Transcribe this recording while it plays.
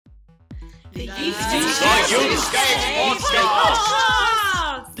The Youthscape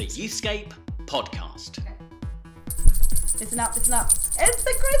Podcast! The Youthscape Podcast. Listen up. It's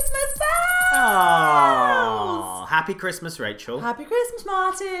the Christmas bells! Oh, happy Christmas, Rachel. Happy Christmas,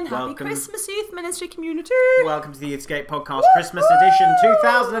 Martin. Happy Welcome. Christmas, Youth Ministry community. Welcome to the Youthscape Podcast Christmas Edition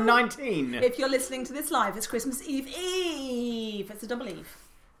 2019. If you're listening to this live, it's Christmas Eve. It's a double Eve.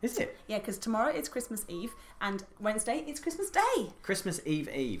 Is it? Yeah, because tomorrow it's Christmas Eve and Wednesday it's Christmas Day. Christmas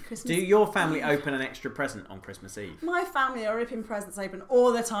Eve. Christmas Do your family Eve. open an extra present on Christmas Eve? My family are ripping presents open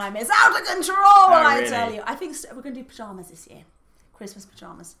all the time. It's out of control, I really? tell you. I think we're going to do pyjamas this year. Christmas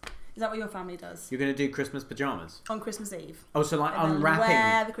pyjamas. Is that what your family does? You're going to do Christmas pyjamas? On Christmas Eve. Oh, so like And they'll unwrapping.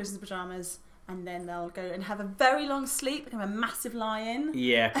 wear the Christmas pyjamas and then they'll go and have a very long sleep and have a massive lie-in.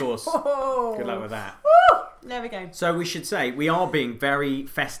 Yeah, of course. Oh. Good luck with that. Woo! There we go. So we should say we are being very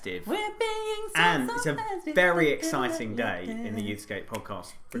festive. We're being so And it's a festive. very exciting day in the Youthscape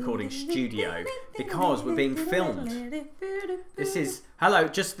Podcast recording studio because we're being filmed. This is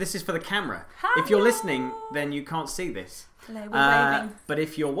this is for the camera. If you're listening, then you can't see this. Hello, we're waving. But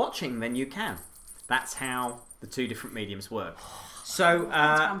if you're watching, then you can. That's how the two different mediums work. So,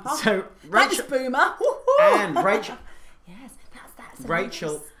 Grandpa. so Thanks, Rachel Boomer. and Rachel. Yes, that's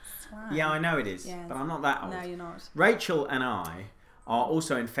Rachel. swag. Yeah, I know it is, Yes. but I'm not that old. No, you're not. Rachel and I are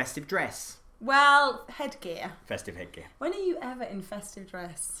also in festive dress, Well, headgear. festive headgear. When are you ever in festive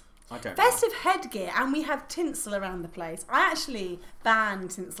dress? I don't know. Festive headgear, and we have tinsel around the place. I actually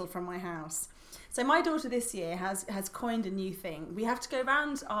banned tinsel from my house. So my daughter this year has coined a new thing. We have to go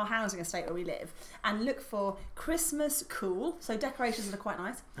around our housing estate where we live and look for Christmas cool, so decorations that are quite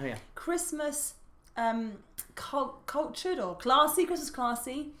nice. Oh yeah. Christmas cultured or classy, Christmas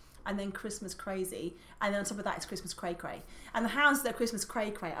classy, and then Christmas crazy, and then on top of that it's Christmas cray cray. And the houses that are Christmas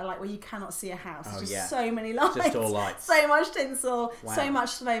cray cray are like where you cannot see a house. Oh, It's just yeah. so many lights, Just all lights. so much tinsel, Wow. so much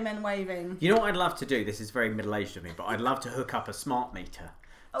snowmen waving. You know what I'd love to do? This is very middle-aged of me, but I'd love to hook up a smart meter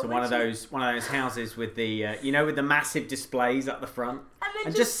to one of Richard. those houses with the with the massive displays up the front, then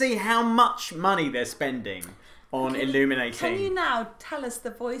and just see how much money they're spending on illuminating. Can you now tell us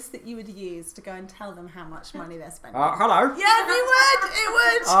the voice that you would use to go and tell them how much money they're spending? Hello. Yeah,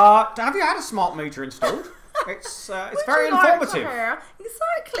 it would. Have you had a smart meter installed? It's Would very you like to informative. hear?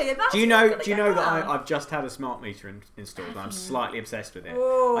 Exactly. That's Do you what's know? gonna Do you go know that down. I've just had a smart meter installed? And I'm slightly obsessed with it.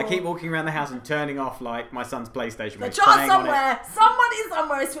 Oh. I keep walking around the house and turning off like my son's PlayStation. The which is jar playing on it. somewhere. Somebody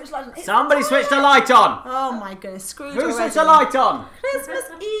somewhere switched light on. It's Somebody on. switched a light on. Oh my goodness, Scrooge. Who already. switched a light on? Christmas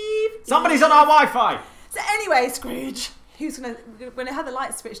Eve. Somebody's on our Wi-Fi. So anyway, Scrooge, we're gonna have the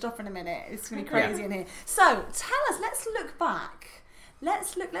lights switched off in a minute. It's gonna be crazy in here. So tell us. Let's look back.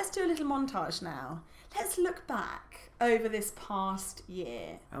 Let's do a little montage now. Let's look back over this past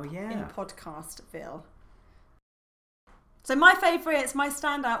year. Oh yeah. In Podcastville. So my favourites, my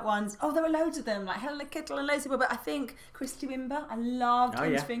standout ones. Oh, there were loads of them, like Helena Kittle and loads of people. But I think Christy Wimber. I loved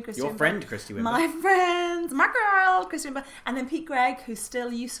interviewing Christy Your Wimber. friend Christy Wimber. My friend, my girl, Christy Wimber. And then Pete Gregg, who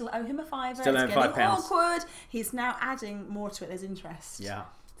you still owe him a fiver. Still owe him It's getting £5. awkward. He's now adding more to it. There's interest. Yeah.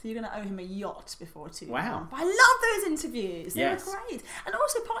 So you're going to owe him a yacht before too Wow. long. But I love those interviews. They Yes. were great. And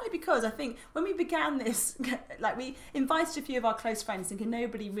also partly because I think when we began this, like we invited a few of our close friends thinking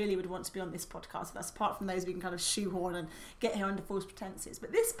nobody really would want to be on this podcast with us, apart from those we can kind of shoehorn and get here under false pretenses.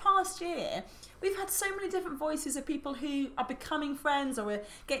 But this past year, we've had so many different voices of people who are becoming friends or we're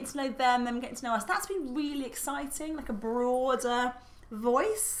getting to know them getting to know us. That's been really exciting, like a broader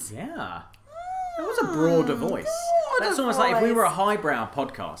voice. Yeah. It was a broader voice. That's almost like if we were a highbrow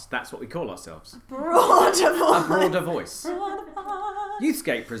podcast, that's what we call ourselves. Broader voice. A broader voice. Broader voice.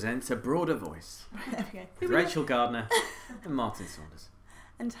 Youthscape presents A Broader Voice There we go. with Rachel Gardner and Martin Saunders.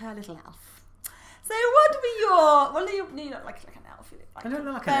 And her little elf. So what were your... Well, you look like an elf. You look like I don't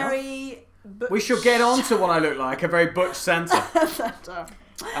look like an elf. very butch. We should get on to what I look like, a very butch Santa.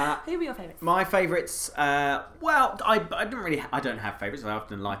 Who were your favourites? My favourites, I don't have favourites. I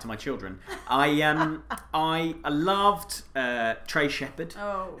often lie to my children. I loved Trey Shepherd,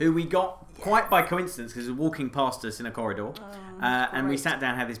 who we got quite by coincidence because he was walking past us in a corridor, and we sat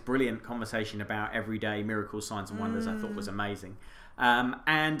down and had this brilliant conversation about everyday miracles, signs and wonders. I thought was amazing.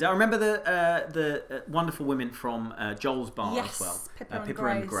 And I remember the wonderful women from Joel's Bar as well. Pippa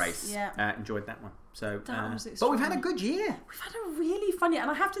and Grace. Yeah. Enjoyed that one. So, That was but we've had a extraordinary. good year. We've had a really fun year.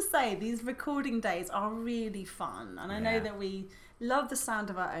 And I have to say, these recording days are really fun. And I know Yeah. that we love the sound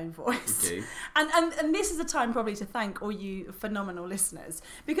of our own voice. We do. And this is a time probably to thank all you phenomenal listeners,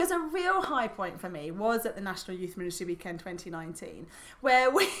 because a real high point for me was at the National Youth Ministry Weekend 2019, where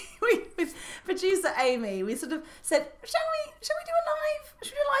we with producer Amy, we sort of said, shall we do a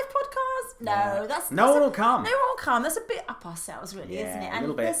live podcast? No, no one will come. No one will come. That's a bit up ourselves, really, Yeah, isn't it? a And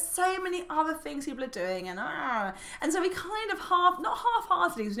little bit. there's so many other things people are doing, and so we kind of not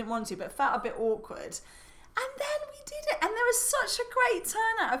half-heartedly, because we didn't want to, but felt a bit awkward. And then we did it, and there was such a great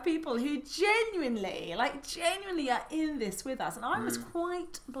turnout of people who genuinely are in this with us, and I was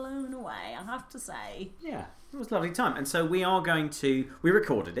quite blown away, I have to say. Yeah, it was a lovely time. And so we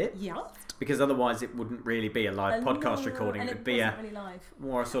recorded it. Yeah. Because otherwise it wouldn't really be a live podcast recording. And It would be wasn't really live.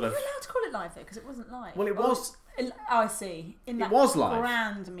 more sort of... Are you allowed to call it live though? Because it wasn't live. Well, it was... I see. It was live.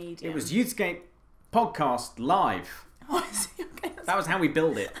 Grand medium. It was Youthscape Podcast Live. Oh, I see. Okay, That was how we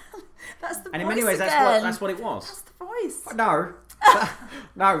built it. that's the voice. And in many ways, again. that's what it was. That's the voice. No.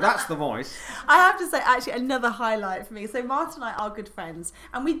 No, that's the voice. I have to say, actually, another highlight for me. So Martin and I are good friends,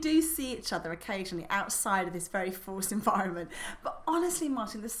 and we do see each other occasionally outside of this very forced environment. But honestly,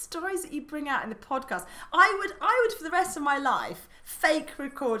 Martin, the stories that you bring out in the podcast, I would for the rest of my life fake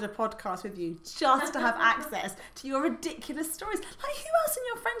record a podcast with you just to have access to your ridiculous stories. Like, who else in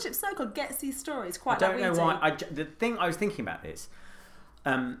your friendship circle gets these stories quite like we do? I don't know why. The thing I was thinking about this.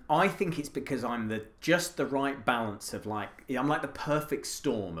 I think it's because I'm just the right balance of I'm like the perfect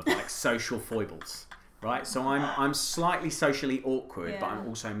storm of social foibles, right? So I'm slightly socially awkward, but I'm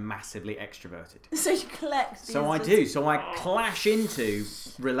also massively extroverted. So you collect. So I do. So I clash into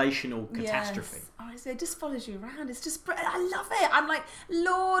relational catastrophe. Yes. Honestly, it just follows you around. It's just, I love it. I'm like,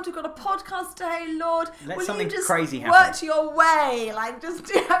 Lord, we've got a podcast today, Lord. Let something you just crazy work happen. your way? Just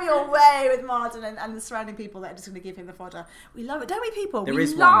do have your way with Martin and the surrounding people that are just going to give him the fodder. We love it, don't we, people? There we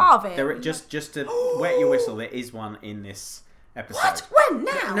is love one. it. Just to wet your whistle, there is one in this episode. What? When?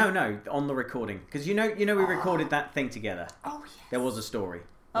 Now? No, on the recording. Because we recorded that thing together. Oh, yes. There was a story.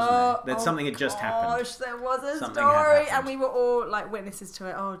 Wasn't there? That something had just happened. There was a Something had story, happened. and we were all witnesses to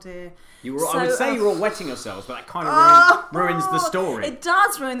it. Oh dear. I would say you were all wetting yourselves, but that kind of ruins the story. It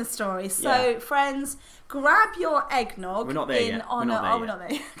does ruin the story. So, friends, grab your eggnog. We're not there yet. We're not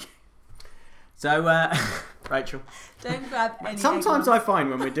there yet. So, Rachel. Don't grab any Sometimes eggnog. I find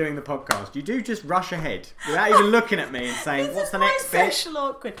when we're doing the podcast, you do just rush ahead without even looking at me and saying, "What's the next bit?" Social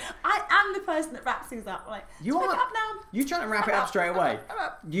awkward. I am the person that wraps things up. You pick are it up now. You trying to wrap it up straight away.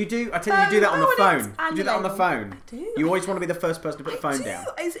 You do. I tell you, you do that on the phone. You do that on the phone. I do. You always want to be the first person to put the phone do. down.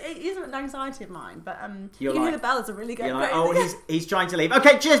 It is an anxiety of mine, but you You're can hear like- the bells are really going You're like, crazy. oh, he's trying to leave.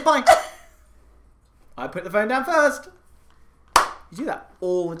 Okay, cheers, bye. I put the phone down first. You do that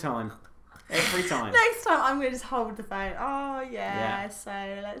all the time. Every time. Next time I'm going to just hold the phone. Oh yeah. So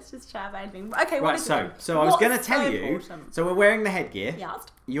let's just chat about anything. Okay, what Right, is so I was going to tell you. Important? So we're wearing the headgear. Yes.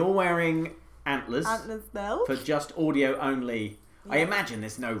 You're wearing antlers. Antlers though. For just audio only. I Yeah. imagine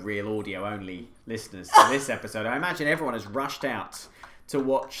there's no real audio only listeners to this episode. I imagine everyone has rushed out to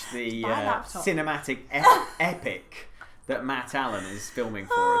watch the My laptop. cinematic epic that Matt Allen is filming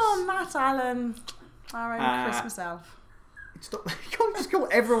for Oh, us. Matt Allen, our own Christmas elf. Stop. You can't just call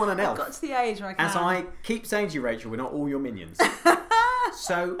everyone an I've elf. got to the age where I can. As I keep saying to you, Rachel, we're not all your minions.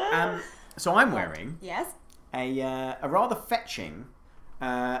 So I'm wearing Yes. a rather fetching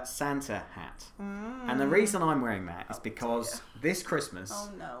Santa hat. And the reason I'm wearing that is because this Christmas, Oh,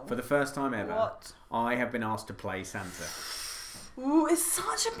 no. for the first time ever, What? I have been asked to play Santa. Ooh, it's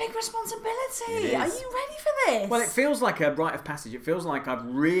such a big responsibility. It Are is. you ready for this? Well, it feels like a rite of passage. It feels like I've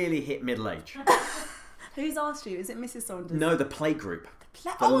really hit middle age. Who's asked you? Is it Mrs. Saunders? No, the play group.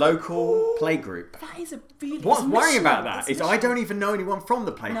 The Oh, local ooh. play group. That is a really. What's it's worrying missional. about that It's is I missional. don't even know anyone from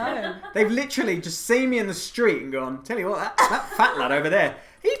the play group. No. They've literally just seen me in the street and gone, tell you what, that fat lad over there,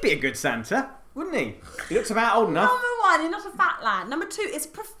 he'd be a good Santa, wouldn't he? He looks about old enough. Number one, you're not a fat lad. Number two, it's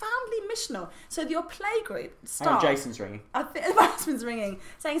profoundly missional. So your play group Hang starts. on, Jason's ringing. I think my husband's ringing,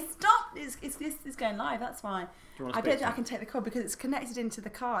 saying stop. It's going live. That's why. you want to I speak don't to think I him? can take the call because it's connected into the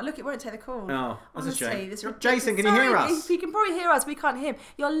car. Look, it won't take the call. Oh, that's a Honestly, shame. this Jason, can you hear us? You can probably hear us. We can't hear him.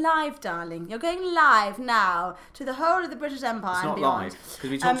 You're live, darling. You're going live now to the whole of the British Empire It's and not beyond. live, because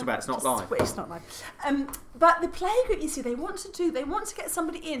we talked about it's not live. It's not live. But the playgroup, you see, they want to get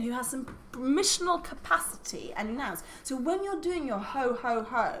somebody in who has some missional capacity and nous. So when you're doing your ho ho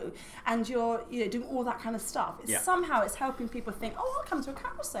ho and you're doing all that kind of stuff, somehow it's helping people think, oh, I'll come to a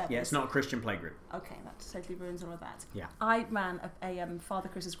carol service. Yeah, it's not a Christian play group. Okay, that totally ruins all of that. Yeah. I ran a Father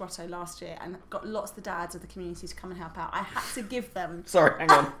Chris's Grotto last year and got lots of the dads of the community to come and help out. I had to give them. Sorry, hang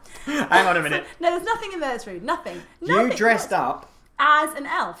on. Hang on a minute. No, there's nothing in there that's rude. Nothing. You dressed up as an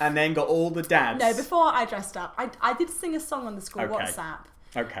elf. And then got all the dads. No, before I dressed up, I did sing a song on the school WhatsApp.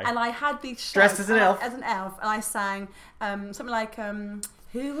 Okay. And I had these shows dressed as an elf. And I sang something like,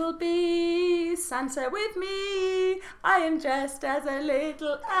 "Who will be Santa with me? I am dressed as a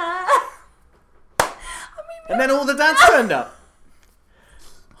little elf." And then all the dads turned up.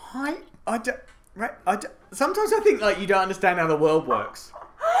 Sometimes I think like you don't understand how the world works.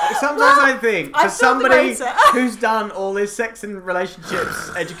 Sometimes I think for somebody who's done all this sex and relationships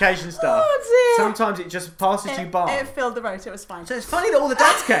education stuff, sometimes it just passes you by. It filled the rotor. It was fine. So it's funny that all the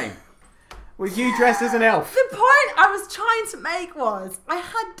dads came with you dressed as an elf. The point I was trying to make was I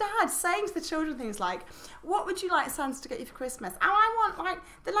had Dad saying to the children things like, "What would you like Santa to get you for Christmas?" "Oh, I want like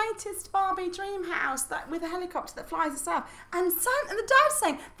the latest Barbie dream house with a helicopter that flies itself." And the dad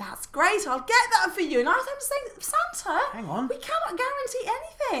saying, "That's great, I'll get that for you." And I was saying, "Santa, hang on, we cannot guarantee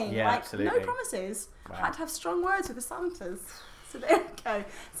anything. Yeah, absolutely. No promises." Wow. I had to have strong words with the Santas. So there we go.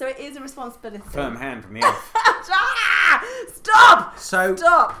 So it is a responsibility. Firm hand from the elf. Stop! So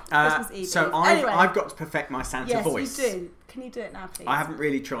stop. Christmas Eve. So I've got to perfect my Santa voice. Yes, you do. Can you do it now, please? I haven't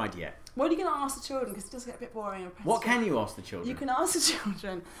really tried yet. What are you going to ask the children? Because it does get a bit boring and repetitive. What can you ask the children? You can ask the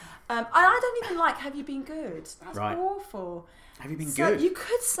children. I don't even like, "Have you been good?" That's awful. Have you been good? You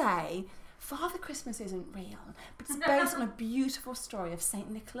could say, "Father Christmas isn't real, but it's based on a beautiful story of St.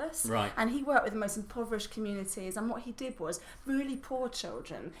 Nicholas." Right. And he worked with the most impoverished communities, and what he did was really poor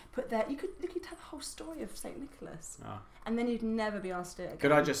children put their... You could tell the whole story of St. Nicholas. Oh. And then you'd never be asked to do it again.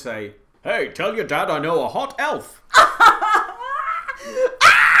 Could I just say, "Hey, tell your dad I know a hot elf"?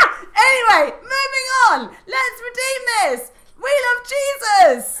 Anyway, moving on. Let's redeem this. We love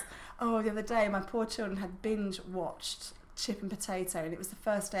Jesus. Oh, the other day, my poor children had binge watched Chip and Potato, and it was the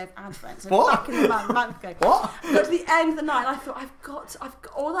first day of Advent. So what? Back in the month ago. What? I got to the end of the night, and I thought, I've got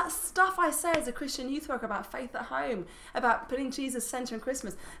all that stuff I say as a Christian youth worker about faith at home, about putting Jesus centre in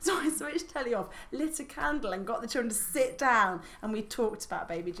Christmas. So I switched telly off, lit a candle, and got the children to sit down, and we talked about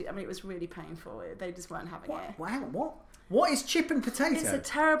baby Jesus. I mean, it was really painful. They just weren't having it. What? What is Chip and Potato? It's a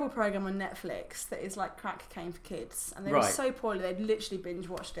terrible programme on Netflix that is like crack cocaine for kids. And they were so poorly, they'd literally binge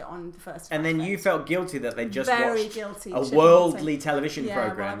watched it on the first And then you felt guilty that they just watched guilty. a worldly television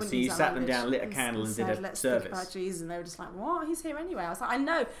programme. Well, so you sat them down, lit a candle and did a Let's service. Think about Jesus. And they were just like, "What? He's here anyway." I was like, "I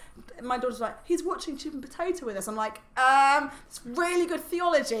know." My daughter's like, "He's watching Chip and Potato with us." I'm like, it's really good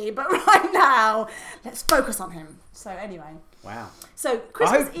theology, but right now, let's focus on him. So anyway. Wow. So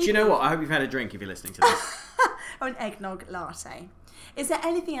Christmas Eve. Do you know what? I hope you've had a drink if you're listening to this. Or an eggnog latte. Is there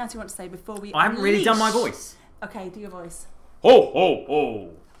anything else you want to say before we I haven't really done my voice. Okay, do your voice. Ho, ho,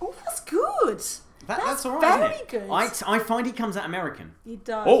 ho. Oh, that's good. That's all right, very isn't it? good. I find he comes out American. He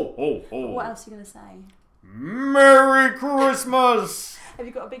does. Ho, ho, ho. What else are you going to say? Merry Christmas. Have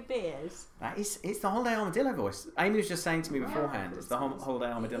you got a big beard? It's the Holiday Armadillo voice. Amy was just saying to me beforehand, it's the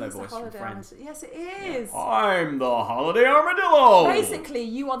Holiday Armadillo voice from Friends. Yes, it is. Yeah. I'm the Holiday Armadillo. Basically,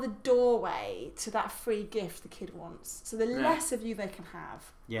 you are the doorway to that free gift the kid wants. So the less of you they can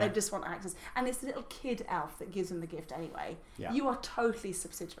have, they just want access. And it's the little kid elf that gives them the gift anyway. Yeah. You are totally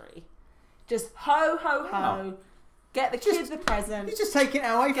subsidiary. Just ho, ho, ho. Get the kids the present. You're just taking it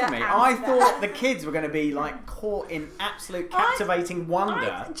away from me. I thought the kids were going to be like caught in absolute captivating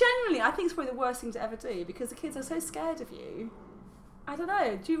wonder. Genuinely, I think it's probably the worst thing to ever do because the kids are so scared of you. I don't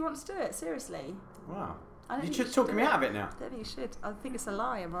know. Do you want to do it? Seriously? Wow. You're just talking me out of it now. I don't think you should. I think it's a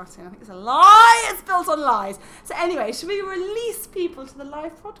lie, Martin. I think it's a lie. It's built on lies. So anyway, should we release people to the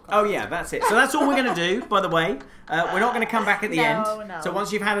live podcast? Oh yeah, that's it. So that's all we're going to do, by the way. We're not going to come back at the end. No. So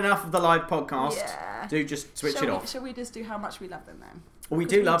once you've had enough of the live podcast, do just switch it off. Shall we just do how much we love them then? Well, we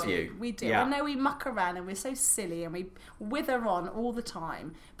do love you. We do. Yeah. I know we muck around and we're so silly and we wither on all the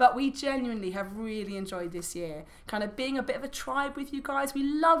time, but we genuinely have really enjoyed this year. Kind of being a bit of a tribe with you guys. We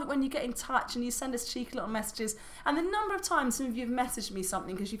love it when you get in touch and you send us cheeky little messages. And the number of times some of you have messaged me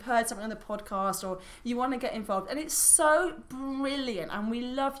something because you've heard something on the podcast or you want to get involved. And it's so brilliant and we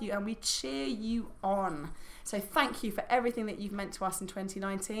love you and we cheer you on. So thank you for everything that you've meant to us in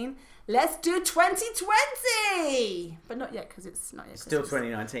 2019. Let's do 2020! But not yet, because it's not yet. Still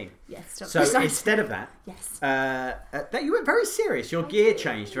 2019. Yes, still so 2019. Instead of that, yes. You went very serious. Your gear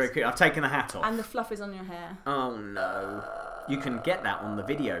changed very quickly. I've taken the hat off. And the fluff is on your hair. Oh no. You can get that on the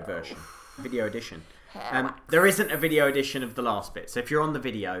video version. Video edition. There isn't a video edition of the last bit, so if you're on the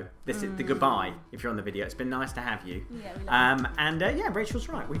video, this is the goodbye. If you're on the video, it's been nice to have you. Yeah, we love you. Rachel's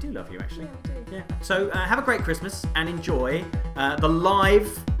right. We do love you, actually. Yeah, we do. Yeah. So have a great Christmas and enjoy the live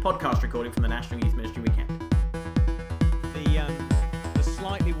podcast recording from the National Youth Ministry Weekend. The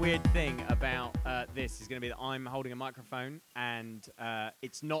slightly weird thing about this is going to be that I'm holding a microphone and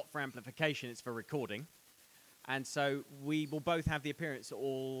it's not for amplification; it's for recording. And so we will both have the appearance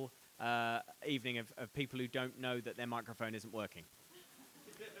all evening of people who don't know that their microphone isn't working.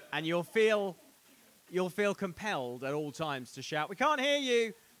 And you'll feel compelled at all times to shout, "We can't hear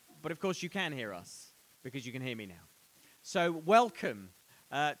you!" But of course you can hear us, because you can hear me now. So welcome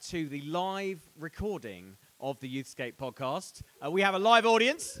to the live recording of the Youthscape podcast. We have a live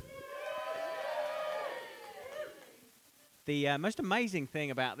audience. The most amazing thing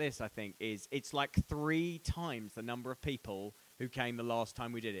about this, I think, is it's like 3 times the number of people who came the last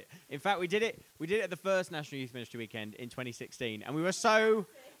time we did it. In fact, we did it at the first National Youth Ministry Weekend in 2016, and we were so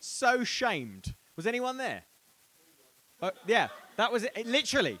shamed. Was anyone there? Yeah, that was it.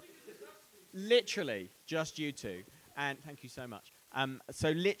 Literally, just you two. And thank you so much. So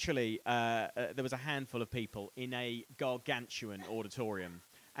literally, there was a handful of people in a gargantuan auditorium.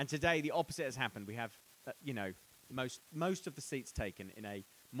 And today, the opposite has happened. We have, most of the seats taken in a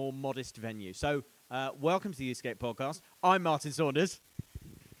more modest venue. So, welcome to the Youthscape podcast. I'm Martin Saunders.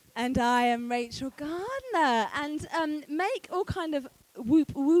 And I am Rachel Gardner. And make all kind of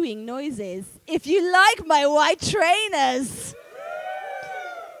wooing noises if you like my white trainers.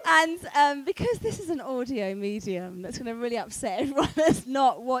 And because this is an audio medium, that's going to really upset everyone that's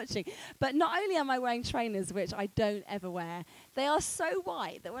not watching. But not only am I wearing trainers, which I don't ever wear, they are so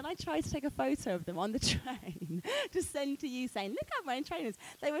white that when I tried to take a photo of them on the train to send to you saying, "Look, I'm wearing trainers,"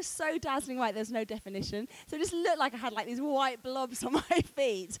 they were so dazzling white, there's no definition. So it just looked like I had like these white blobs on my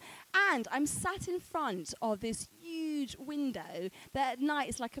feet. And I'm sat in front of this huge window that at night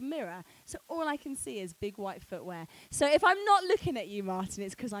is like a mirror. So all I can see is big white footwear. So if I'm not looking at you, Martin,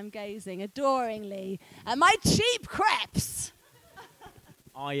 it's because I'm gazing adoringly at my cheap crepes.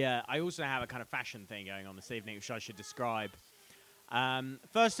 I also have a kind of fashion thing going on this evening, which I should describe.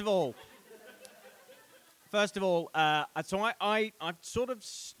 First of all, so I've sort of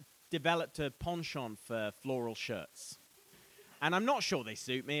developed a penchant for floral shirts, and I'm not sure they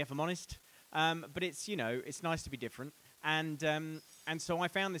suit me, if I'm honest. But it's it's nice to be different, and so I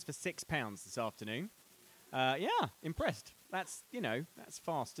found this for £6 this afternoon. Yeah, impressed. That's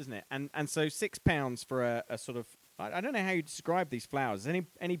fast, isn't it? And so £6 for a sort of, I don't know how you describe these flowers.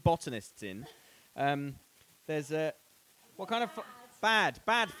 Any botanists in? There's a what kind of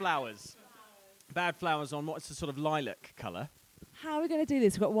bad flowers? Bad flowers on what's the sort of lilac colour? How are we going to do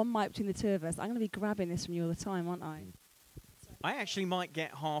this? We've got one mic between the two of us. I'm going to be grabbing this from you all the time, aren't I? I actually might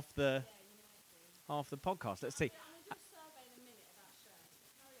get half the podcast. Let's see.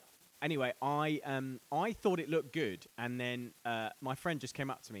 Anyway, I thought it looked good, and then my friend just came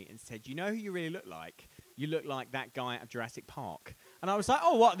up to me and said, "You know who you really look like? You look like that guy at Jurassic Park." And I was like,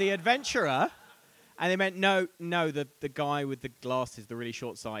 "Oh, what, the adventurer?" And they meant, no, the guy with the glasses, the really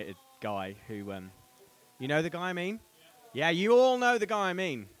short-sighted guy who, you know the guy I mean? Yeah, you all know the guy I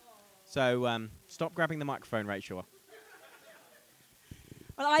mean. So stop grabbing the microphone, Rachel.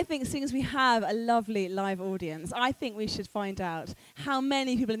 Well, I think seeing as we have a lovely live audience, I think we should find out how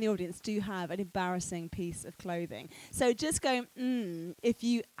many people in the audience do have an embarrassing piece of clothing. So just go, if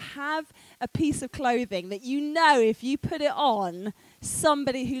you have a piece of clothing that you know if you put it on,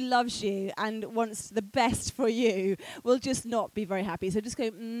 somebody who loves you and wants the best for you will just not be very happy. So just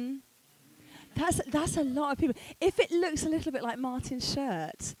go, That's a lot of people. If it looks a little bit like Martin's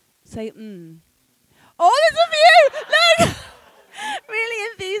shirt, say, Oh, there's a few! Look!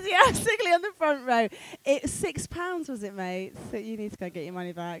 Really enthusiastically on the front row. It's £6, was it, mate? So you need to go get your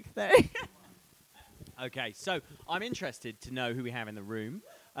money back. Okay, so I'm interested to know who we have in the room.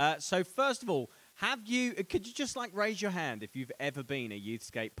 So first of all, could you just raise your hand if you've ever been a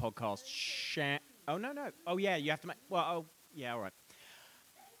Youthscape podcast Oh, no. Oh, yeah, you have to make, all right.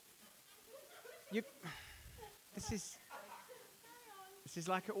 This is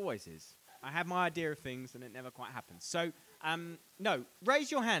like it always is. I have my idea of things and it never quite happens. So, no,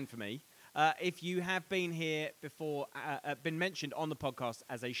 raise your hand for me if you have been here before, been mentioned on the podcast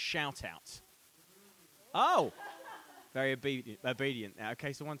as a shout-out. Oh, very obedient now.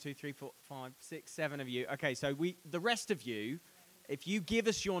 Okay, so 1, 2, 3, 4, 5, 6, 7 of you. Okay, so the rest of you, if you give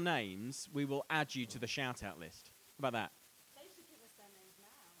us your names, we will add you to the shout-out list. How about that? They should give us their names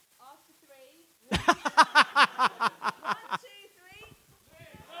now. After 3. 1, 2,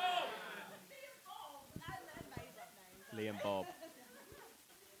 3. Liam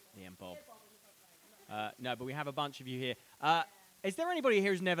Bob. No, but we have a bunch of you here. Is there anybody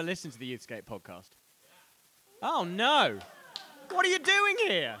here who's never listened to the Youthscape podcast? Oh, no. What are you doing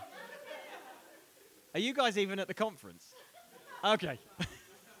here? Are you guys even at the conference? Okay.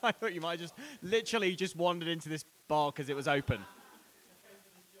 I thought you might have just wandered into this bar because it was open.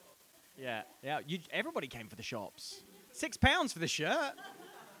 Yeah. Everybody came for the shops. £6 for the shirt.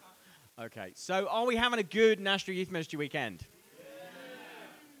 Okay, so are we having a good National Youth Ministry weekend?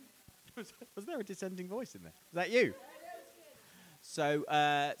 Yeah. Was there a dissenting voice in there? Is that you? So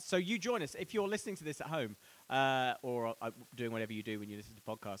you join us. If you're listening to this at home or doing whatever you do when you listen to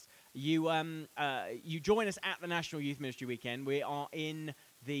podcasts, you join us at the National Youth Ministry Weekend. We are in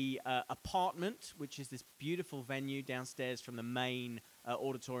the apartment, which is this beautiful venue downstairs from the main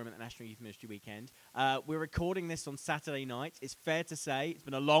auditorium at the National Youth Ministry Weekend. We're recording this on Saturday night. It's fair to say it's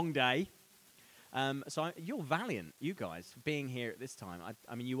been a long day. So you're valiant, you guys, for being here at this time.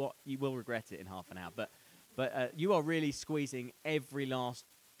 I mean, you will regret it in half an hour, but you are really squeezing every last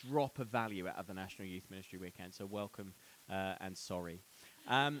drop of value out of the National Youth Ministry Weekend. So welcome and sorry.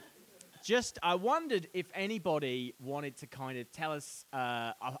 I wondered if anybody wanted to kind of tell us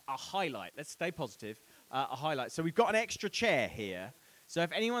a highlight. Let's stay positive. A highlight. So we've got an extra chair here. So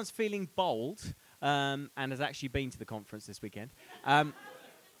if anyone's feeling bold and has actually been to the conference this weekend and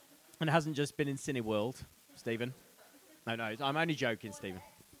hasn't just been in Cineworld, Stephen. No, I'm only joking, Stephen.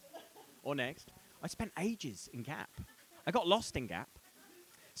 Or next. I spent ages in Gap. I got lost in Gap.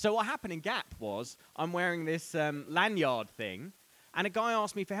 So what happened in Gap was I'm wearing this lanyard thing, and a guy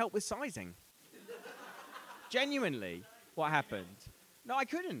asked me for help with sizing. Genuinely, what happened? No, I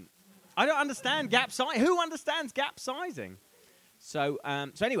couldn't. I don't understand Gap sizing. Who understands Gap sizing? So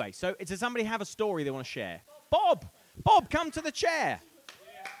anyway, does somebody have a story they want to share? Bob, come to the chair.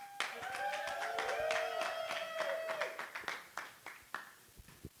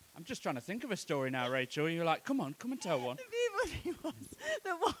 I'm just trying to think of a story now, Rachel. You're like, come on and tell one. The beautiful thing was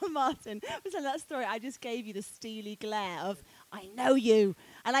that while Martin was telling that story, I just gave you the steely glare of, I know you,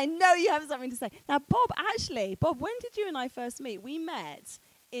 and I know you have something to say. Now, Bob, when did you and I first meet? We met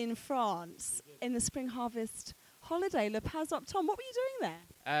in France in the Spring Harvest holiday, Le Pas Up. Tom, what were you doing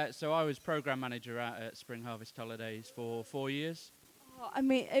there? So I was program manager at Spring Harvest Holidays for 4 years. I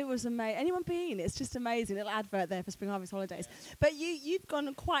mean, it was amazing. Anyone been? It's just amazing. Little advert there for Spring Harvest Holidays. But you've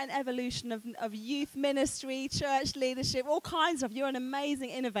gone quite an evolution of youth ministry, church leadership, all kinds of. You're an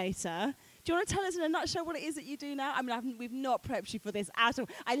amazing innovator. Do you want to tell us in a nutshell what it is that you do now? I mean, we've not prepped you for this at all.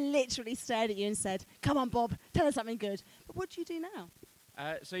 I literally stared at you and said, come on, Bob, tell us something good. But what do you do now?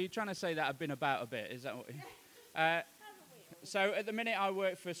 So you're trying to say that I've been about a bit, is that what... So at the minute I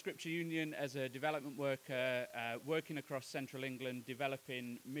work for Scripture Union as a development worker, working across central England,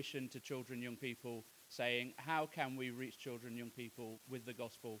 developing mission to children, young people, saying how can we reach children, young people with the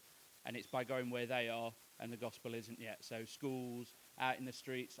gospel? And it's by going where they are and the gospel isn't yet. So schools, out in the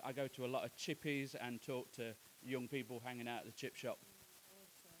streets. I go to a lot of chippies and talk to young people hanging out at the chip shop.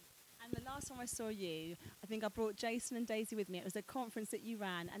 And the last time I saw you, I think I brought Jason and Daisy with me. It was a conference that you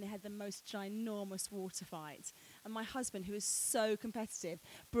ran, and it had the most ginormous water fight. And my husband, who is so competitive,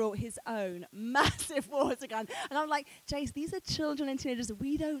 brought his own massive water gun. And I'm like, Jace, these are children and teenagers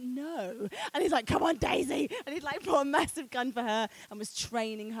we don't know. And he's like, come on, Daisy. And he'd like brought a massive gun for her and was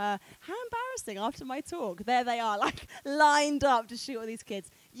training her. How embarrassing after my talk. There they are, like lined up to shoot all these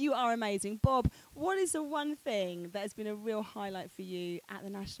kids. You are amazing. Bob, what is the one thing that has been a real highlight for you at the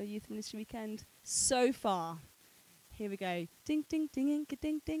National Youth Ministry Weekend so far? Here we go. Ding, ding, ding, ding,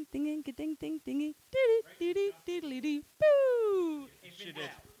 ding, ding, ding, ding, ding, ding, doo-doo-doo-doo-doo, boo!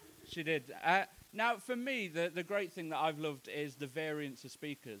 She did. Now, for me, the great thing that I've loved is the variance of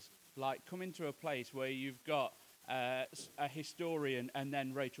speakers. Like, coming to a place where you've got a historian and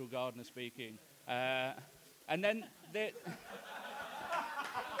then Rachel Gardner speaking. And then...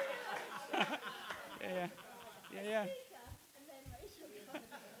 Yeah.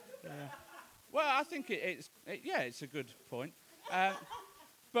 Well, I think it's a good point.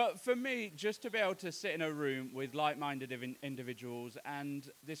 But for me, just to be able to sit in a room with like-minded individuals, and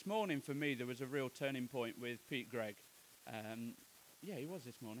this morning for me there was a real turning point with Pete Gregg. He was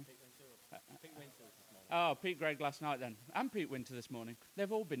this morning. Pete Winter this morning. Oh, Pete Gregg last night then, and Pete Winter this morning.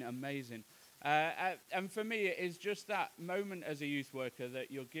 They've all been amazing. And for me, it is just that moment as a youth worker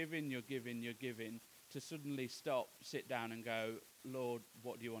that you're giving, to suddenly stop, sit down and go, Lord,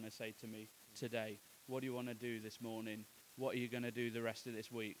 what do you want to say to me today? What do you want to do this morning? What are you going to do the rest of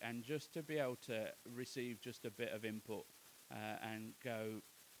this week? And just to be able to receive just a bit of input and go,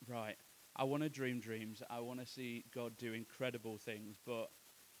 right, I want to dream dreams. I want to see God do incredible things, but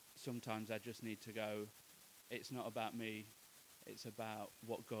sometimes I just need to go, it's not about me. It's about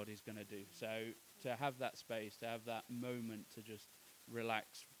what God is going to do. So to have that space, to have that moment to just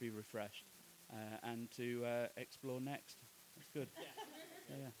relax, be refreshed, and to explore next. That's good.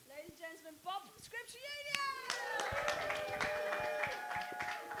 Yeah. Ladies and gentlemen, Bob from Scripture Union!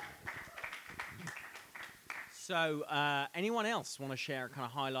 So anyone else want to share a kind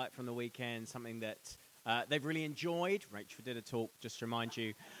of highlight from the weekend, something that they've really enjoyed. Rachel did a talk, just to remind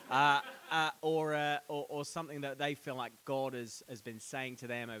you, or something that they feel like God has been saying to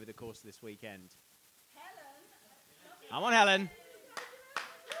them over the course of this weekend. Come on, Helen.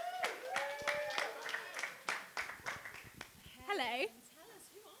 Hello.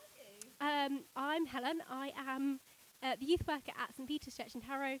 I'm Helen. I am the youth worker at St Peter's Church in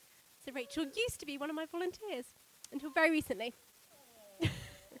Harrow. So Rachel used to be one of my volunteers until very recently. Very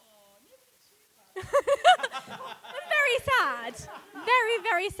sad. Very,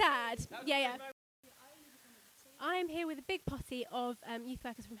 very sad. Yeah. I'm here with a big posse of youth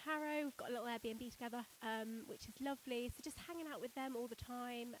workers from Harrow. We've got a little Airbnb together, which is lovely. So just hanging out with them all the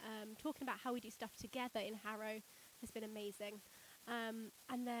time, talking about how we do stuff together in Harrow has been amazing.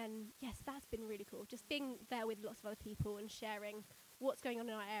 And then, yes, that's been really cool. Just being there with lots of other people and sharing what's going on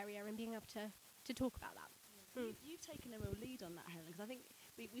in our area and being able to talk about that. You've taken a real lead on that, Helen, because I think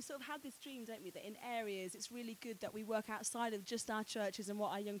we sort of had this dream, don't we, that in areas it's really good that we work outside of just our churches and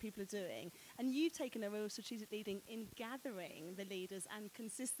what our young people are doing. And you've taken a real strategic lead in gathering the leaders and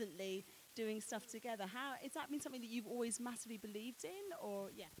consistently doing stuff together. Has that been something that you've always massively believed in, or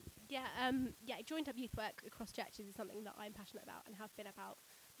joined up youth work across churches is something that I'm passionate about and have been about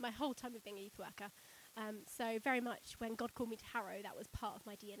my whole time of being a youth worker. So very much when God called me to Harrow, that was part of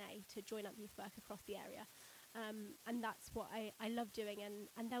my DNA to join up youth work across the area. And that's what I love doing.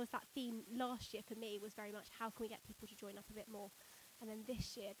 And there was that theme last year for me was very much how can we get people to join up a bit more. And then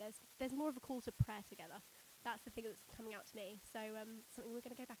this year there's more of a call to prayer together. That's the thing that's coming out to me. So something we're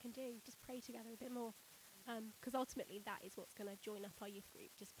going to go back and do, just pray together a bit more. Because ultimately that is what's going to join up our youth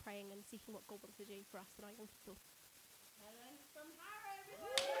group, just praying and seeking what God wants to do for us and our young people. Helen from Harrow.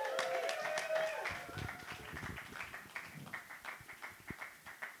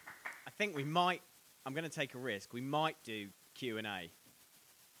 I think I'm going to take a risk. We might do Q&A.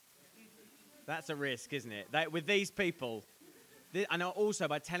 That's a risk, isn't it? With these people, and also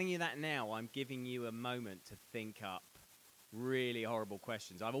by telling you that now, I'm giving you a moment to think up really horrible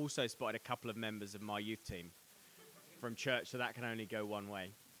questions. I've also spotted a couple of members of my youth team from church, so that can only go one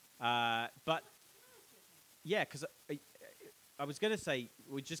way. But, yeah, because I was going to say,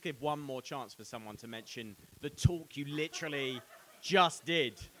 we'd just give one more chance for someone to mention the talk you literally just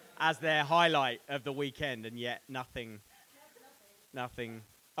did as their highlight of the weekend, and yet nothing.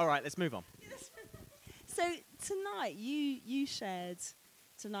 All right, let's move on. So tonight, you shared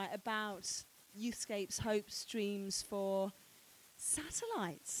tonight about Youthscape's hopes, dreams for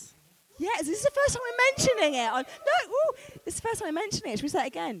satellites. Yes, this is the first time we're mentioning it. This is the first time we're mentioning it. Should we say it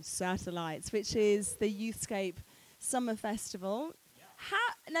again? Satellites, which is the Youthscape Summer Festival.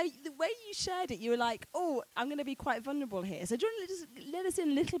 Now, the way you shared it, you were like, I'm going to be quite vulnerable here. So do you want to just let us in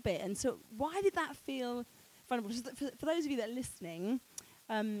a little bit? And so why did that feel vulnerable? For those of you that are listening,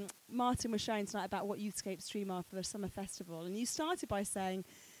 Martin was sharing tonight about what Youthscape's dream are for the Summer Festival. And you started by saying,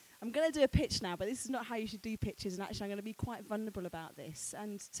 I'm going to do a pitch now, but this is not how you should do pitches, and actually I'm going to be quite vulnerable about this.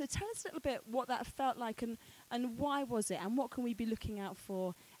 And so tell us a little bit what that felt like and why was it, and what can we be looking out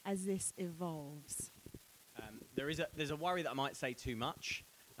for as this evolves? There's a worry that I might say too much.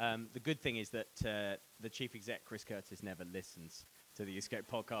 The good thing is that the chief exec, Chris Curtis, never listens to the Escape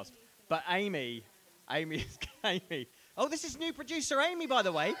podcast. But Amy. Oh, this is new producer Amy, by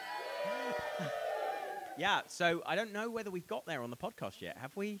the way. Yeah, so I don't know whether we've got there on the podcast yet.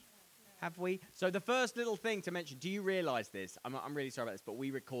 Have we? So the first little thing to mention, do you realise this? I'm really sorry about this, but we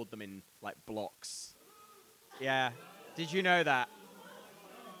record them in, blocks. Yeah. Did you know that?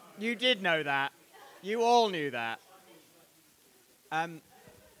 You did know that. You all knew that.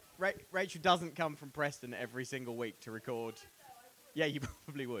 Rachel doesn't come from Preston every single week to record. Yeah, you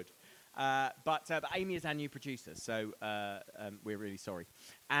probably would. But Amy is our new producer, so we're really sorry.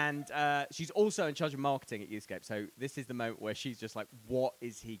 And she's also in charge of marketing at Youthscape, so this is the moment where she's just like, what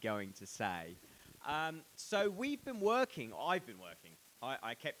is he going to say? So I've been working.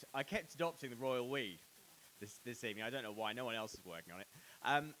 I kept adopting the royal we this evening. I don't know why. No one else is working on it.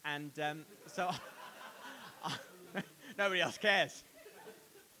 So nobody else cares.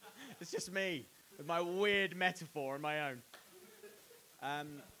 It's just me with my weird metaphor on my own. That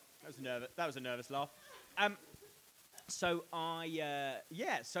was a nervous laugh. So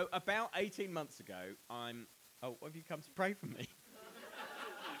about 18 months ago, have you come to pray for me?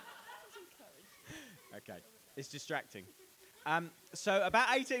 Okay, it's distracting. So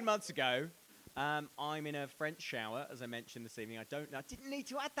about 18 months ago, I'm in a French shower, as I mentioned this evening. I didn't need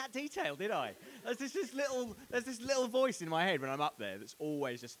to add that detail, did I? There's this little voice in my head when I'm up there that's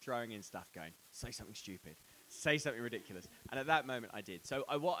always just throwing in stuff, going, say something stupid. say something ridiculous. And at that moment, I did. So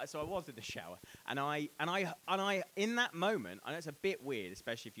I was in the shower, and I in that moment, I know it's a bit weird,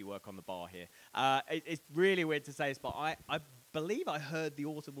 especially if you work on the bar here. It's really weird to say this, but I believe I heard the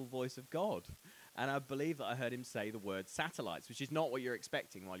audible voice of God. And I believe that I heard him say the word satellites, which is not what you're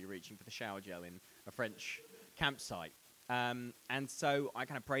expecting while you're reaching for the shower gel in a French campsite. And so I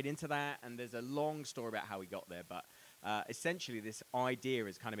kind of prayed into that, and there's a long story about how we got there, but essentially this idea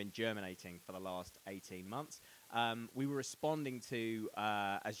has kind of been germinating for the last 18 months. We were responding to,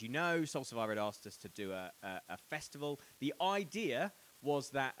 as you know, Soul Survivor had asked us to do a festival. The idea was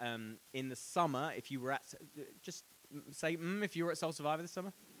that in the summer, if you were at, just say if you were at Soul Survivor this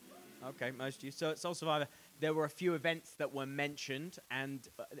summer. Okay, most of you. So at Soul Survivor, there were a few events that were mentioned, and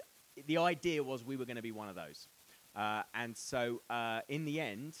the idea was we were going to be one of those. And so in the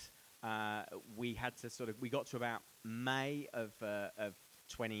end, we had to we got to about May of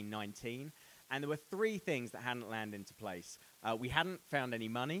 2019, and there were three things that hadn't landed into place. We hadn't found any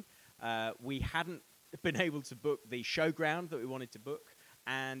money. We hadn't been able to book the showground that we wanted to book.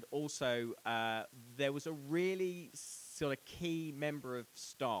 And also, there was a really sort of key member of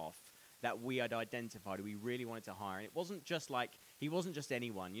staff that we had identified who we really wanted to hire. And it wasn't just like, he wasn't just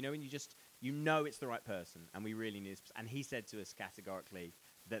anyone. You know, when you know it's the right person, and we really need this. And he said to us categorically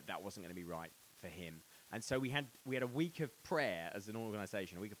that that wasn't going to be right for him. And so we had a week of prayer as an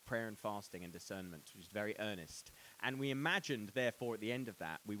organization, a week of prayer and fasting and discernment, which was very earnest. And we imagined, therefore, at the end of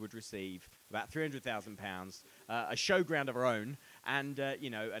that, we would receive about £300,000, a showground of our own, and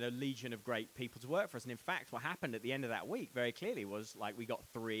and a legion of great people to work for us. And in fact, what happened at the end of that week, very clearly, was like we got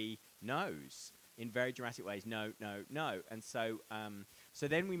 3 no's in very dramatic ways. No, no, no. And so, so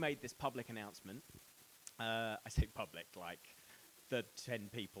then we made this public announcement. I say public, like the 10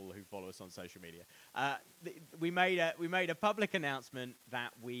 people who follow us on social media. We made a public announcement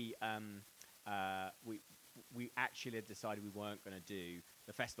that we actually had decided we weren't going to do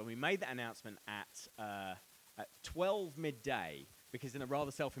the festival. We made that announcement at 12 midday because, in a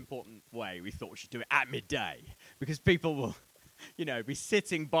rather self-important way, we thought we should do it at midday because people will, be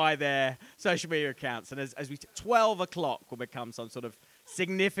sitting by their social media accounts, and as 12 o'clock will become some sort of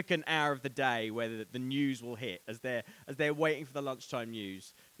significant hour of the day where the news will hit as they're waiting for the lunchtime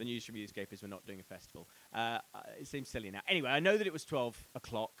news. The news from Newscape is we're not doing a festival. It seems silly now. Anyway, I know that it was 12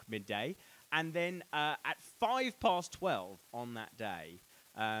 o'clock midday, and then at 12:05 on that day,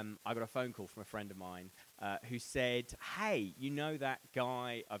 I got a phone call from a friend of mine who said, "Hey, you know that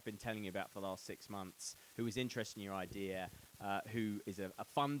guy I've been telling you about for the last 6 months who was interested in your idea, who is a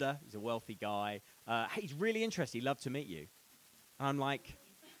funder, he's a wealthy guy. Hey, he's really interested. He'd love to meet you." And I'm like,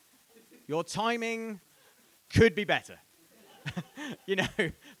 your timing could be better.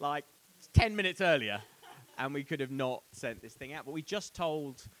 Like 10 minutes earlier, and we could have not sent this thing out. But we just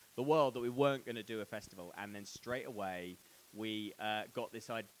told the world that we weren't going to do a festival, and then straight away we got this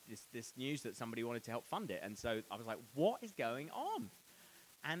news that somebody wanted to help fund it. And so I was like, what is going on?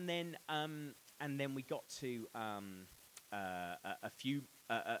 And then we got to a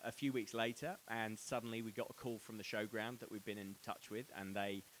few weeks later, and suddenly we got a call from the showground that we've been in touch with, and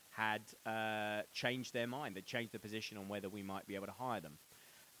they had changed their mind. They changed the position on whether we might be able to hire them.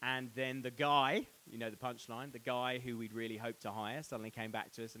 And then the guy, the punchline, the guy who we'd really hoped to hire suddenly came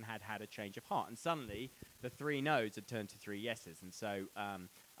back to us and had a change of heart. And suddenly the 3 no's had turned to 3 yeses. And so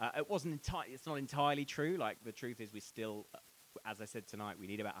it's not entirely true. Like, the truth is we still, as I said tonight, we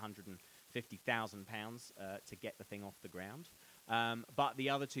need about £150,000 to get the thing off the ground. But the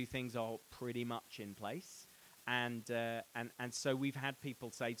other 2 things are pretty much in place. And so we've had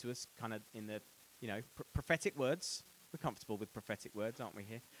people say to us, kind of in the, prophetic words. We're comfortable with prophetic words, aren't we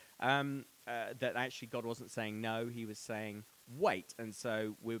here? That actually God wasn't saying no, he was saying wait. And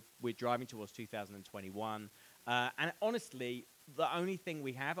so we're driving towards 2021. And honestly, the only thing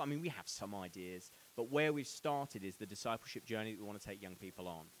we have, we have some ideas, but where we've started is the discipleship journey that we want to take young people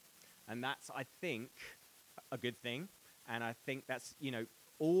on. And that's, I think, a good thing. And I think that's,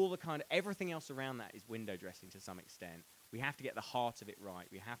 all the kind of, everything else around that is window dressing to some extent. We have to get the heart of it right.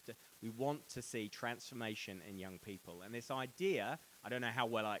 We want to see transformation in young people. And this idea, I don't know how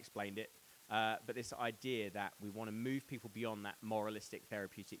well I explained it, but this idea that we want to move people beyond that moralistic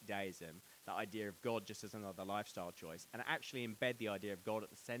therapeutic deism, that idea of God just as another lifestyle choice, and actually embed the idea of God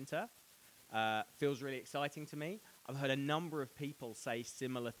at the center, feels really exciting to me. I've heard a number of people say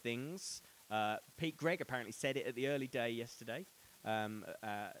similar things. Pete Greig apparently said it at the early day yesterday.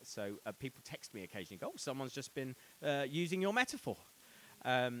 So people text me occasionally, go, "Oh, someone's just been using your metaphor."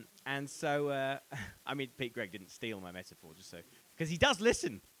 And so, Pete Greig didn't steal my metaphor, just so, because he does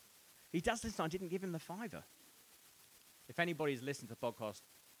listen. He does listen. I didn't give him the £5. If anybody's listened to the podcast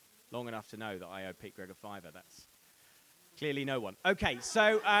long enough to know that I owe Pete Greig a £5. That's clearly no one. Okay,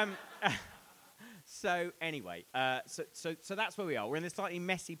 so so anyway, so that's where we are. We're in this slightly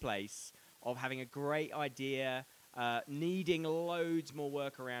messy place of having a great idea, needing loads more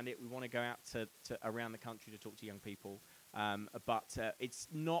work around it. We want to go out to around the country to talk to young people, but it's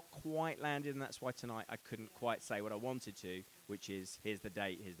not quite landed, and that's why tonight I couldn't quite say what I wanted to, which is here's the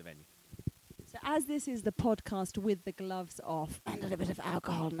date, here's the venue. So as this is the podcast with the gloves off and a little bit of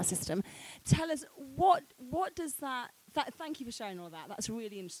alcohol in the system, tell us what does that thank you for sharing all that. That's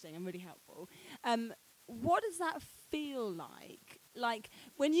really interesting and really helpful. What does that feel like? Like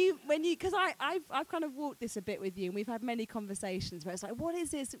when you, because I've kind of walked this a bit with you, and we've had many conversations where it's like, what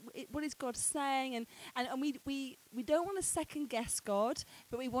is this? What is God saying? And we don't want to second guess God,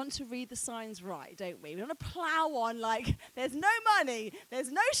 but we want to read the signs right, don't we? We want to plow on like there's no money,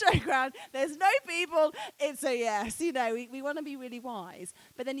 there's no showground, there's no people. It's a yes, you know. We want to be really wise,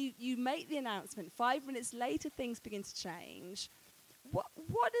 but then you make the announcement. 5 minutes later, things begin to change.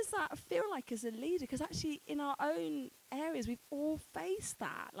 What does that feel like as a leader? Because actually, in our own areas, we've all faced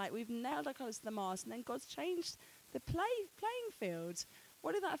that. Like, we've nailed our colours to the mast, and then God's changed the playing field.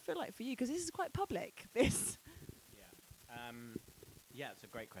 What did that feel like for you? Because this is quite public, this. Yeah, it's a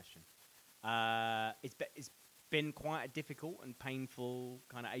great question. It's been quite a difficult and painful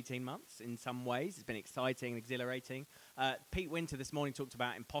kind of 18 months in some ways. It's been exciting and exhilarating. Pete Winter this morning talked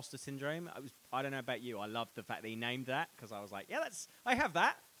about imposter syndrome. I don't know about you. I loved the fact that he named that, because I was like, yeah, I have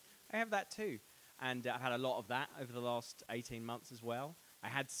that too. And I've had a lot of that over the last 18 months as well. I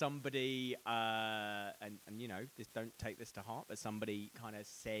had somebody, and you know, don't take this to heart, but somebody kind of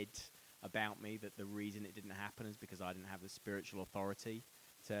said about me that the reason it didn't happen is because I didn't have the spiritual authority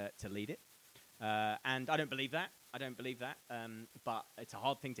to lead it. And I don't believe that. But it's a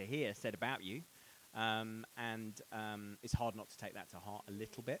hard thing to hear said about you. And it's hard not to take that to heart a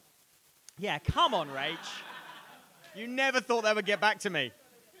little bit. Yeah, come on, Rach. You never thought they would get back to me.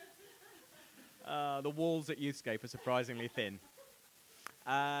 The walls at Youthscape are surprisingly thin.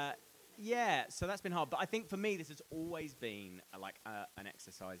 Yeah, so that's been hard. But I think for me, this has always been an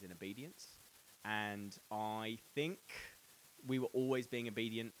exercise in obedience. And I think we were always being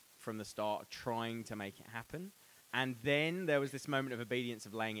obedient from the start, trying to make it happen. And then there was this moment of obedience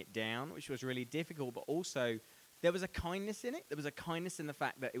of laying it down, which was really difficult, but also there was a kindness in it. There was a kindness in the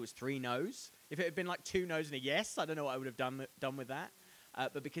fact that it was 3 no's. If it had been like 2 no's and a yes, I don't know what I would have done with that.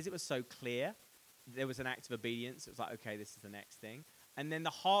 But because it was so clear, there was an act of obedience. It was like, okay, this is the next thing. And then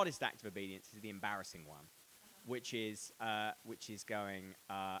the hardest act of obedience is the embarrassing one, which is going.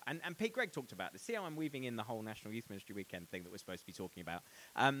 And Pete Greig talked about this. See how I'm weaving in the whole National Youth Ministry Weekend thing that we're supposed to be talking about.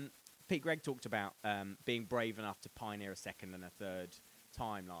 Pete Greig talked about being brave enough to pioneer a second and a third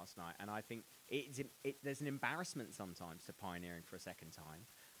time last night, and I think there's an embarrassment sometimes to pioneering for a second time,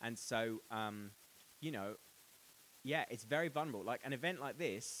 and so you know, yeah, it's very vulnerable. Like an event like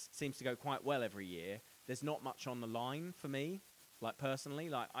this seems to go quite well every year. There's not much on the line for me, like personally.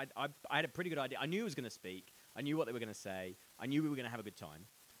 Like I had a pretty good idea. I knew I was going to speak. I knew what they were going to say. I knew we were going to have a good time.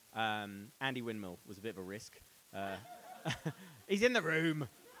 Andy Windmill was a bit of a risk. He's in the room.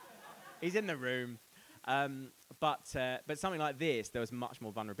 But something like this, there was much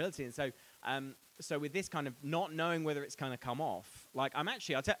more vulnerability, and so with this kind of not knowing whether it's going to come off, like I'm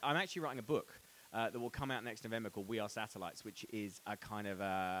actually writing a book that will come out next November called We Are Satellites, which is a kind of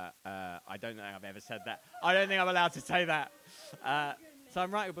I don't know if I've ever said that. I don't think I'm allowed to say that. So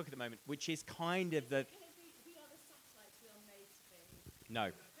I'm writing a book at the moment, which is kind of the. We are the satellites we are made to be.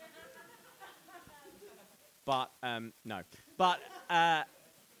 No. But no.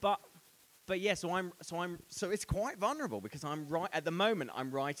 But yeah, so it's quite vulnerable because at the moment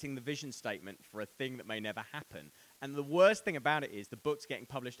I'm writing the vision statement for a thing that may never happen. And the worst thing about it is the book's getting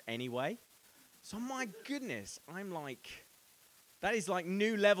published anyway. So my goodness, I'm like, that is like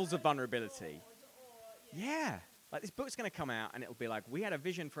new levels of vulnerability. Yeah. Like this book's going to come out and it'll be like, we had a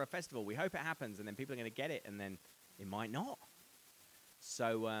vision for a festival. We hope it happens. And then people are going to get it and then it might not.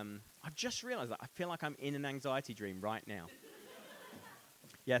 So I've just realized that I feel like I'm in an anxiety dream right now.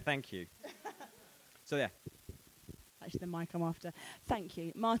 Yeah, thank you. So, yeah. Actually, the mic I'm after. Thank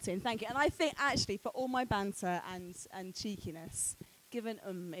you, Martin. Thank you. And I think, actually, for all my banter and cheekiness, given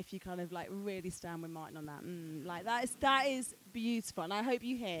if you kind of like really stand with Martin on that, like that is beautiful. And I hope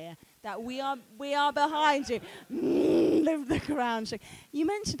you hear that we are behind you. The ground shake. You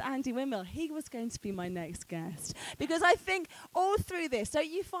mentioned Andy Windmill. He was going to be my next guest because I think all through this, don't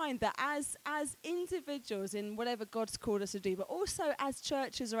you find that as individuals in whatever God's called us to do, but also as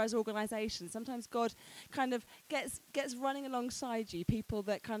churches or as organisations, sometimes God kind of gets running alongside you, people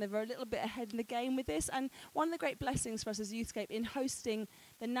that kind of are a little bit ahead in the game with this. And one of the great blessings for us as Youthscape in hosting hosting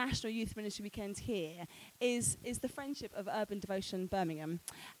the National Youth Ministry Weekend here is the friendship of Urban Devotion Birmingham.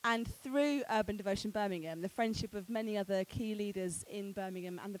 And through Urban Devotion Birmingham, the friendship of many other key leaders in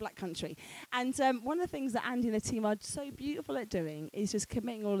Birmingham and the Black Country. And one of the things that Andy and the team are so beautiful at doing is just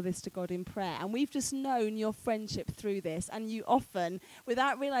committing all of this to God in prayer. And we've just known your friendship through this. And you often,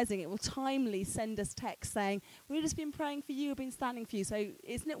 without realising it, will timely send us texts saying, we've just been praying for you, we've been standing for you. So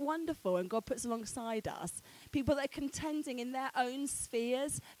isn't it wonderful? And God puts alongside us people that are contending in their own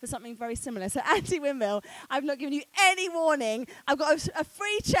spheres for something very similar. So Andy Wimbill, I've not given you any warning. I've got a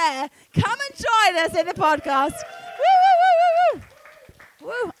free chair. Come and join us in the podcast. Woo, woo, woo, woo,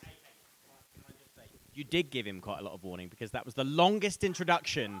 woo. Woo. You did give him quite a lot of warning because that was the longest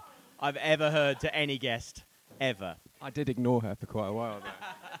introduction I've ever heard to any guest ever. I did ignore her for quite a while though.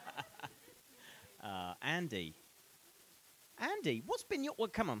 Andy, what's been your... Well,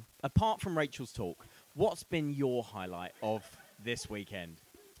 come on. Apart from Rachel's talk, what's been your highlight of this weekend?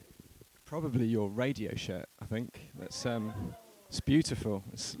 Probably your radio shirt, I think. That's it's beautiful.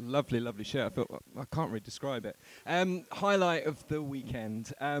 It's a lovely, lovely shirt. I can't really describe it. Highlight of the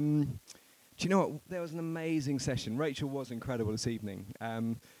weekend. Do you know what? There was an amazing session. Rachel was incredible this evening.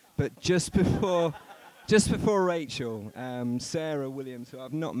 But just before Rachel, Sarah Williams, who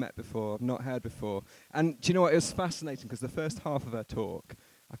I've not met before, I've not heard before. And do you know what? It was fascinating because the first half of her talk,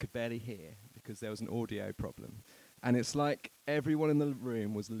 I could barely hear because there was an audio problem. And it's like everyone in the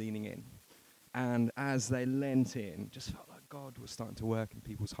room was leaning in. And as they leant in, just felt like God was starting to work in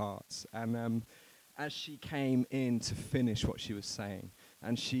people's hearts. And as she came in to finish what she was saying,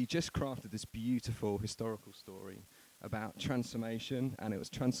 and she just crafted this beautiful historical story about transformation, and it was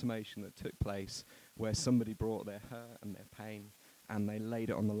transformation that took place where somebody brought their hurt and their pain, and they laid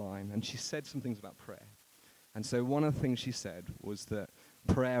it on the line. And she said some things about prayer. And so one of the things she said was that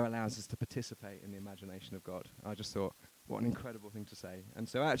prayer allows us to participate in the imagination of God. I just thought, what an incredible thing to say. And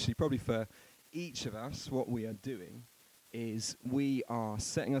so actually, probably for each of us, what we are doing is we are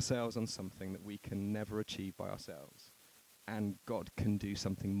setting ourselves on something that we can never achieve by ourselves. And God can do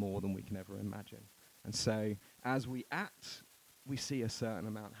something more than we can ever imagine. And so as we act, we see a certain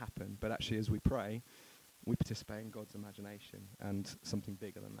amount happen. But actually, as we pray, we participate in God's imagination, and something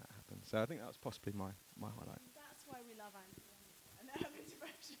bigger than that happens. So I think that was possibly my highlight. That's why we love Andy and Urban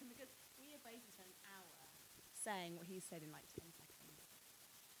Devotion, because we have basically spent an hour saying what he said in like 10 seconds.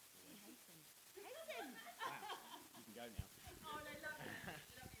 We hate him. Hate him! Wow. You can go now. Oh, no, love you.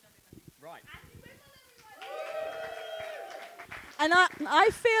 Right. And I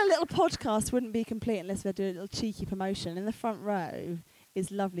feel a little podcast wouldn't be complete unless we do a little cheeky promotion. In the front row is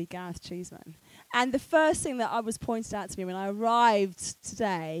lovely Gareth Cheeseman. And the first thing that I was pointed out to me when I arrived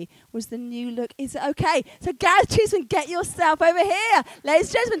today was the new look. Is it okay? So Gareth Cheeseman, get yourself over here. Ladies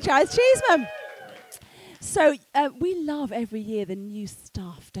and gentlemen, Gareth Cheeseman. So we love every year the new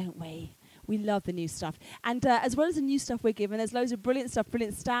stuff, don't we? We love the new stuff. And as well as the new stuff we're given, there's loads of brilliant stuff,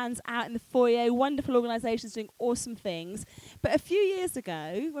 brilliant stands out in the foyer, wonderful organisations doing awesome things. But a few years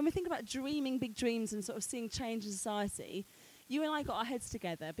ago, when we think about dreaming big dreams and sort of seeing change in society, you and I got our heads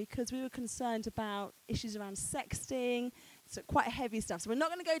together because we were concerned about issues around sexting, so quite heavy stuff. So we're not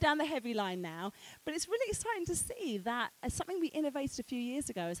going to go down the heavy line now, but it's really exciting to see that something we innovated a few years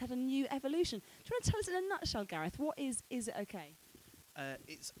ago has had a new evolution. Do you want to tell us in a nutshell, Gareth, what is It Okay?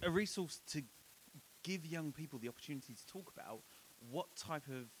 It's a resource to give young people the opportunity to talk about what type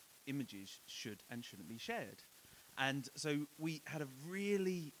of images should and shouldn't be shared. And so we had a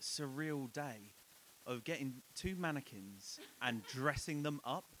really surreal day of getting two mannequins and dressing them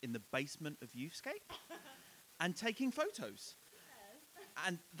up in the basement of Youthscape and taking photos.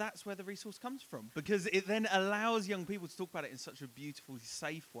 And that's where the resource comes from, because it then allows young people to talk about it in such a beautiful,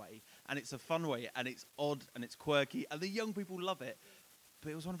 safe way, and it's a fun way, and it's odd, and it's quirky, and the young people love it.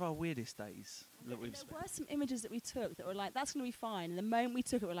 But it was one of our weirdest days that we've spent. There were some images that we took that were like, that's going to be fine. And the moment we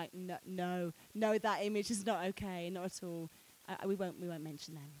took it, we're like, no, that image is not okay, not at all. We won't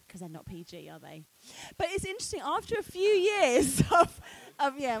mention them because they're not PG, are they? But it's interesting. After a few years of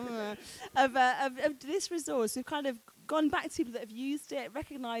this resource, we've kind of gone back to people that have used it,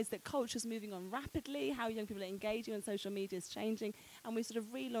 recognised that culture's moving on rapidly, how young people are engaging on social media is changing, and we sort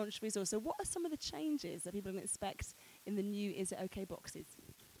of relaunched the resource. So what are some of the changes that people can expect in the new Is It Okay boxes?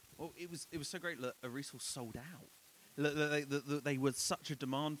 Well, it was so great that a resource sold out. They were such a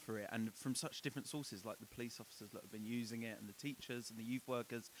demand for it, and from such different sources, like the police officers that have been using it, and the teachers and the youth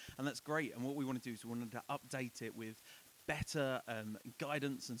workers, and that's great. And what we want to do is we wanted to update it with better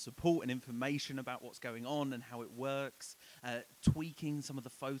guidance and support and information about what's going on and how it works, tweaking some of the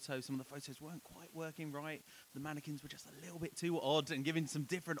photos. Some of the photos weren't quite working right. The mannequins were just a little bit too odd, and giving some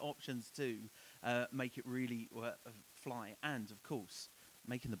different options to make it really fly, and of course,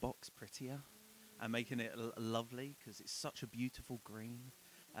 making the box prettier and making it lovely because it's such a beautiful green.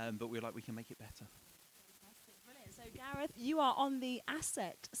 But we can make it better. Brilliant. So Gareth, you are on the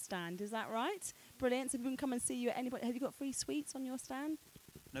Asset stand, is that right? Brilliant. So we can come and see you at any point. Have you got free sweets on your stand?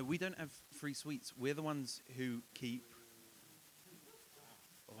 No, we don't have free sweets. We're the ones who keep.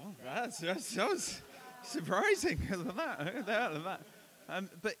 Oh, that was surprising. Look at that.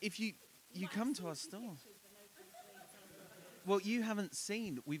 But if you come to our store, well, you haven't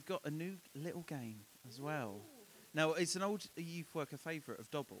seen. We've got a new little game as well. Now, it's an old youth worker favourite of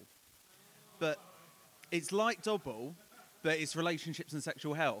Dobble, but it's like Dobble, but it's relationships and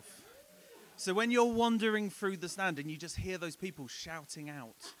sexual health. So when you're wandering through the stand and you just hear those people shouting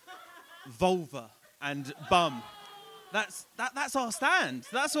out vulva and bum, that's our stand.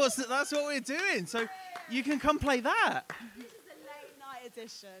 That's what we're doing. So you can come play that. This is a late night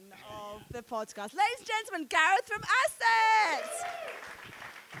edition of the podcast. Ladies and gentlemen, Gareth from Assets.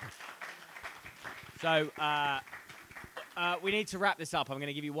 So we need to wrap this up. I'm going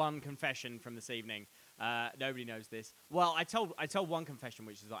to give you one confession from this evening. Nobody knows this. Well, I told one confession,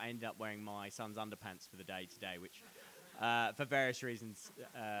 which is that I ended up wearing my son's underpants for the day today, which for various reasons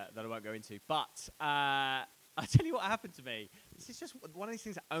that I won't go into. But I'll tell you what happened to me. This is just one of these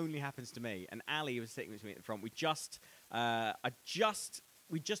things that only happens to me. And Ali was sitting with me at the front. We just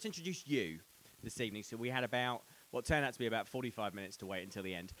introduced you this evening, so we had about what turned out to be about 45 minutes to wait until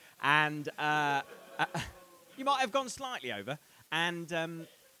the end. And you might have gone slightly over. And that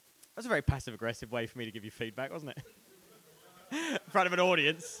was a very passive-aggressive way for me to give you feedback, wasn't it? In front of an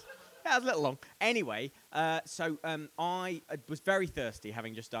audience. Yeah, it was a little long. Anyway, so I was very thirsty,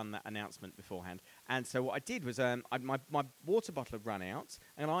 having just done that announcement beforehand. And so what I did was my water bottle had run out,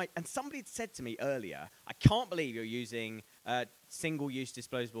 and somebody had said to me earlier, I can't believe you're using single-use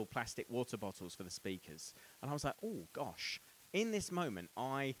disposable plastic water bottles for the speakers. And I was like, oh, gosh. In this moment,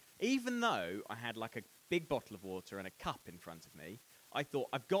 even though I had like a big bottle of water and a cup in front of me, I thought,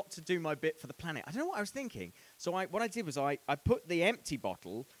 I've got to do my bit for the planet. I don't know what I was thinking. So what I did was I put the empty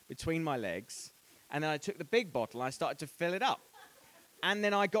bottle between my legs, and then I took the big bottle and I started to fill it up. And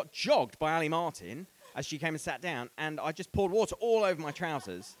then I got jogged by Ali Martin as she came and sat down, and I just poured water all over my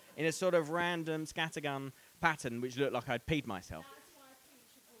trousers in a sort of random scattergun pattern, which looked like I'd peed myself.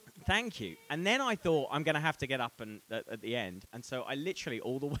 Thank you. And then I thought, I'm going to have to get up and at the end. And so I literally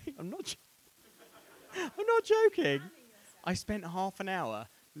all the way, I'm not joking. I spent half an hour.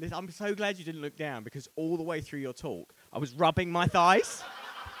 I'm so glad you didn't look down, because all the way through your talk, I was rubbing my thighs.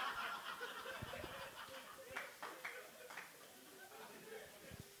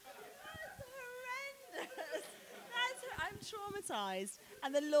 I'm traumatised,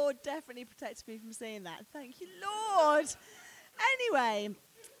 and the Lord definitely protected me from seeing that. Thank you, Lord. Anyway,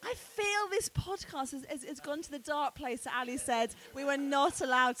 I feel this podcast has gone to the dark place that Ali said we were not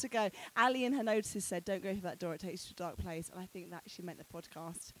allowed to go. Ali in her notices said, don't go through that door, it takes you to a dark place. And I think that she meant the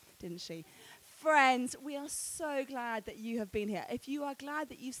podcast, didn't she? Friends, we are so glad that you have been here. If you are glad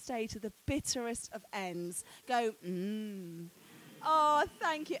that you stayed to the bitterest of ends, go, Oh,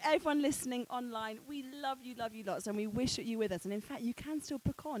 thank you. Everyone listening online, we love you lots, and we wish that you were with us. And in fact, you can still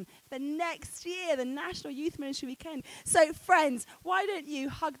book on for next year, the National Youth Ministry Weekend. So, friends, why don't you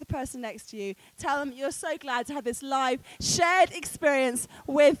hug the person next to you, tell them you're so glad to have this live, shared experience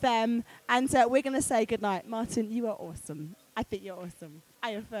with them, and we're going to say goodnight. Martin, you are awesome. I think you're awesome.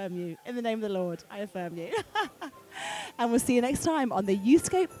 I affirm you. In the name of the Lord, I affirm you. And we'll see you next time on the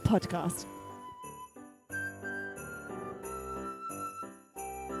Youthscape podcast.